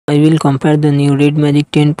we will compare the new Redmi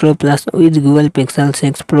 10 Pro Plus with Google Pixel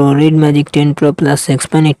 6 Pro. Redmi 10 Pro Plus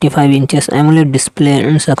 6.85 inches AMOLED display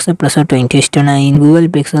and success pressure 20:9. Google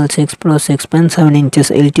Pixel 6 Pro 6.7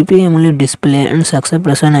 inches LTP AMOLED display and success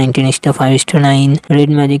pressure 19:5:9.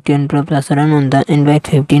 Redmi 10 Pro Plus run on the Android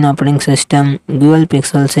 15 operating system. Google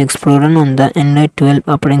Pixel 6 Pro run on the Android 12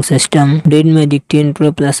 operating system. Redmi 10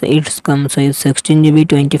 Pro Plus it comes with 16GB,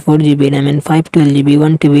 24GB RAM and 512GB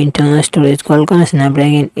 1TB internal storage. Qualcomm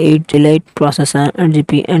Snapdragon 8 Elite processor,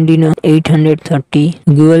 8GB Adreno 830.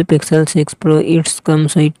 Google Pixel 6 Pro it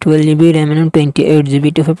comes with 12GB RAM and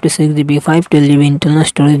 28GB, 256GB 512GB internal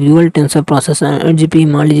storage. Dual Tensor processor, 8GB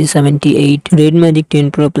Mali G78. Redmi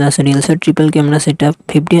 10 Pro Plus real set triple camera setup,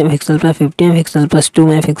 50MP plus 50MP plus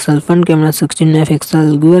 2MP front camera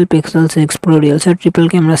 16MP. Google Pixel 6 Pro real set triple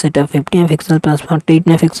camera setup, 50MP plus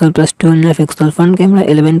 48MP plus 12MP front camera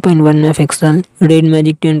 11.1MP.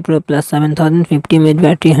 Redmi 10 Pro Plus 7050 mAh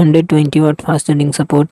battery, 120W fast charging support.